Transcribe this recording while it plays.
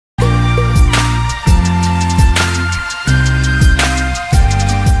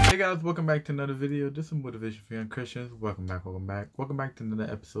guys, welcome back to another video. This is Motivation for Young Christians. Welcome back to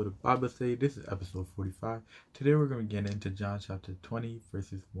another episode of Bible Study. This is episode 45. Today we're going to get into John chapter 20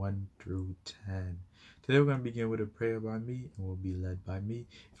 verses 1 through 10. Today we're going to begin with a prayer by me and we'll be led by me.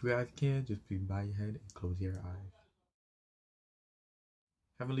 If you guys can, just please bow your head and close your eyes.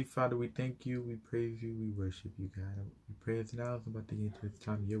 Heavenly Father, we thank you, we praise you, we worship you, God. We pray as now is about to get into this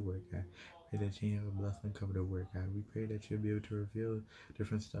time of your word, God. Pray that you have a blessing and cover the word, God. We pray that you'll be able to reveal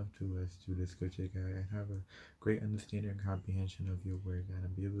different stuff to us through the scripture, God, and have a great understanding and comprehension of your word, God,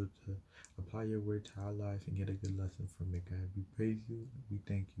 and be able to apply your word to our life and get a good lesson from it, God. We praise you, we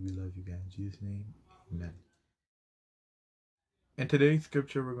thank you, we love you, God. In Jesus' name, amen. In today's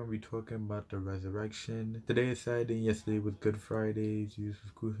scripture, we're going to be talking about the resurrection. Today is Saturday, and yesterday was Good Friday, Jesus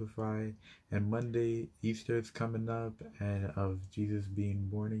was crucified, and Monday, Easter is coming up, and of Jesus being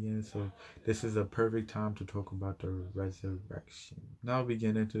born again. So this is a perfect time to talk about the resurrection. Now we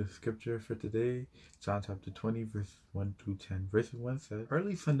get into the scripture for today, John chapter 20, verses 1 through 10. Verse 1 says,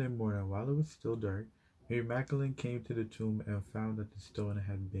 "Early Sunday morning, while it was still dark, Mary Magdalene came to the tomb and found that the stone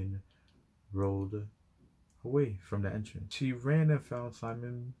had been rolled away from the entrance. She ran and found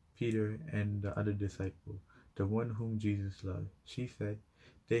Simon, Peter, and the other disciple, the one whom Jesus loved. She said,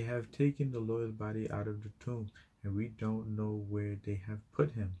 'They have taken the Lord's body out of the tomb, and we don't know where they have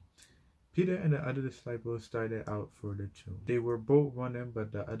put him.' Peter and the other disciple started out for the tomb. They were both running,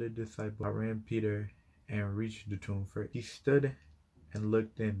 but the other disciple outran Peter and reached the tomb first. He stood and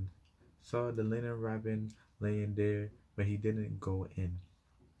looked in, saw the linen wrapping laying there, but he didn't go in.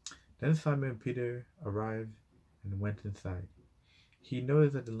 Then Simon Peter arrived and went inside. He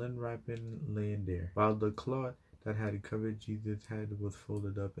noticed that the linen wrapping lay in there, while the cloth that had covered Jesus' head was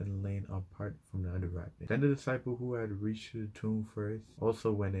folded up and laid apart from the other wrapping. Then the disciple who had reached the tomb first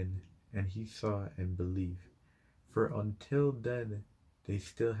also went in, and he saw and believed. For until then, they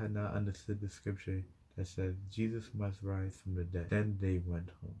still had not understood the scripture that says Jesus must rise from the dead. Then they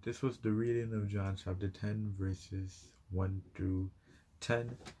went home." This was the reading of John chapter 10, verses 1 through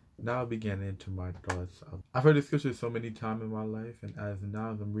 10. Now I'll be getting into my thoughts. I've heard the scripture so many times in my life, and as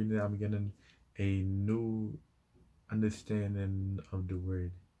I'm reading it, I'm getting a new understanding of the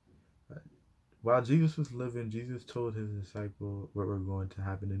word. While Jesus was living, Jesus told his disciple what were going to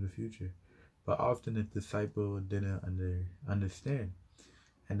happen in the future, but often his disciple didn't understand.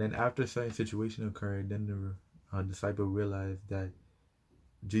 And then after a certain situation occurred, then the disciple realized that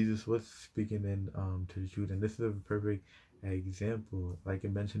Jesus was speaking to the truth, and this is a perfect example, like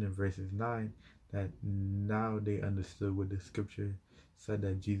it mentioned in verses 9, that now they understood what the scripture said,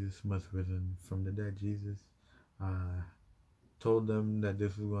 that Jesus must risen from the dead. Jesus told them that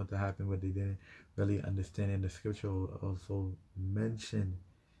this was going to happen, but they didn't really understand, and the scripture also mentioned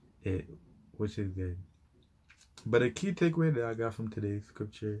it, which is good. But a key takeaway that I got from today's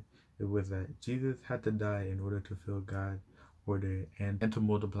scripture, it was that Jesus had to die in order to fulfill God's order and to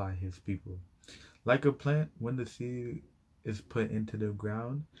multiply his people. Like a plant, when the seed is put into the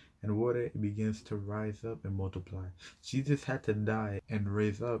ground and water, it begins to rise up and multiply. Jesus had to die and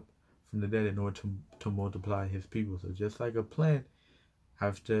raise up from the dead in order to multiply his people. So just like a plant,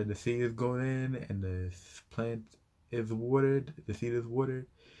 after the seed is going in and the plant is watered, the seed is watered,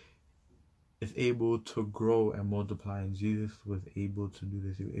 it's able to grow and multiply. And Jesus was able to do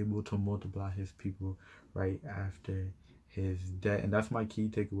this. He was able to multiply his people right after his death. And that's my key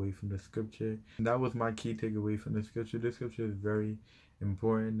takeaway from the scripture. And that was my key takeaway from the scripture. This scripture is very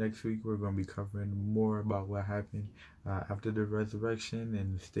important. Next week we're going to be covering more about what happened after the resurrection,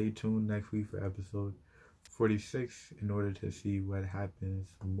 and stay tuned next week for episode 46 in order to see what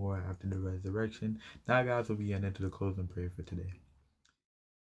happens more after the resurrection. Now guys, we'll be getting into the closing prayer for today.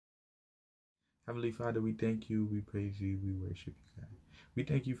 Heavenly Father, we thank you, we praise you, we worship you, God. We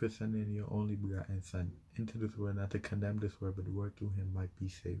thank you for sending your only begotten Son into this world, not to condemn this world, but the world through him might be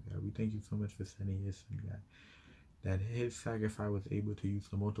saved, God. We thank you so much for sending your Son, God, that his sacrifice was able to use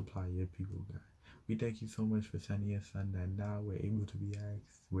to multiply your people, God. We thank you so much for sending your Son, that now we're able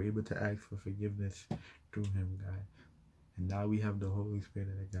to ask for forgiveness through him, God. And now we have the Holy Spirit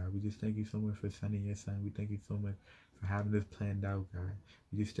of God. We just thank you so much for sending your Son. We thank you so much for having this planned out, God.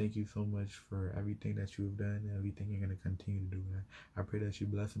 We just thank you so much for everything that you've done and everything you're going to continue to do, God. I pray that you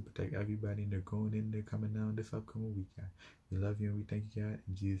bless and protect everybody, and they're going in, they're coming down this upcoming week, God. We love you and we thank you, God.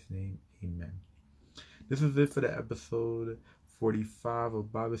 In Jesus' name, amen. This is it for the episode 45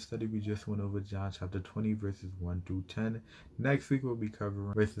 of Bible Study. We just went over John chapter 20, verses 1 through 10. Next week, we'll be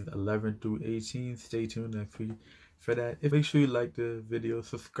covering verses 11 through 18. Stay tuned next week for that. Make sure you like the video,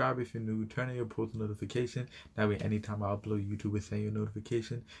 subscribe if you're new, turn on your post notification. That way, anytime I upload, YouTube will send you a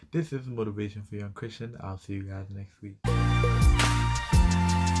notification. This is Motivation for Young Christian. I'll see you guys next week.